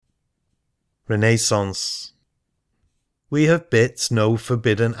Renaissance. We have bit no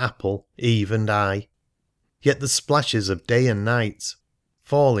forbidden apple, Eve and I, yet the splashes of day and night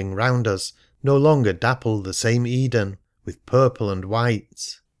falling round us no longer dapple the same Eden with purple and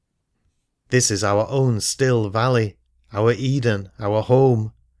white. This is our own still valley, our Eden, our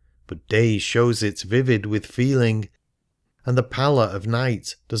home, but day shows it vivid with feeling, and the pallor of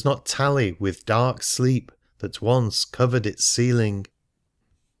night does not tally with dark sleep that once covered its ceiling.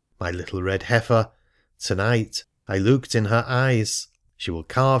 My little red heifer, tonight I looked in her eyes, she will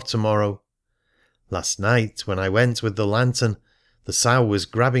calve tomorrow. Last night when I went with the lantern, the sow was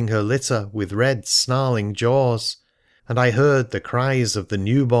grabbing her litter with red snarling jaws, and I heard the cries of the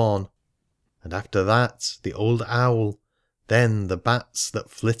newborn, and after that the old owl, then the bats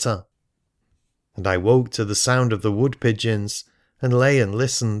that flitter. And I woke to the sound of the wood pigeons, and lay and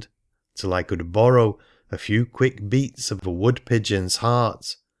listened, till I could borrow a few quick beats of a wood pigeon's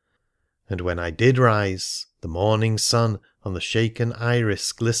heart. And when I did rise, the morning sun on the shaken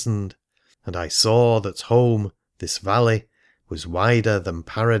iris glistened, and I saw that home, this valley, was wider than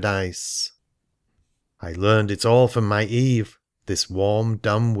paradise. I learned it all from my Eve, this warm,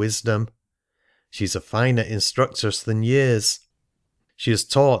 dumb wisdom. She's a finer instructress than years. She has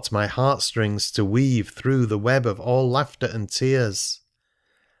taught my heartstrings to weave through the web of all laughter and tears.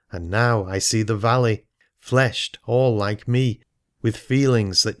 And now I see the valley, fleshed all like me, with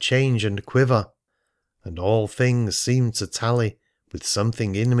feelings that change and quiver, and all things seem to tally with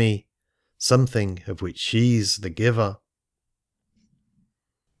something in me, something of which she's the giver.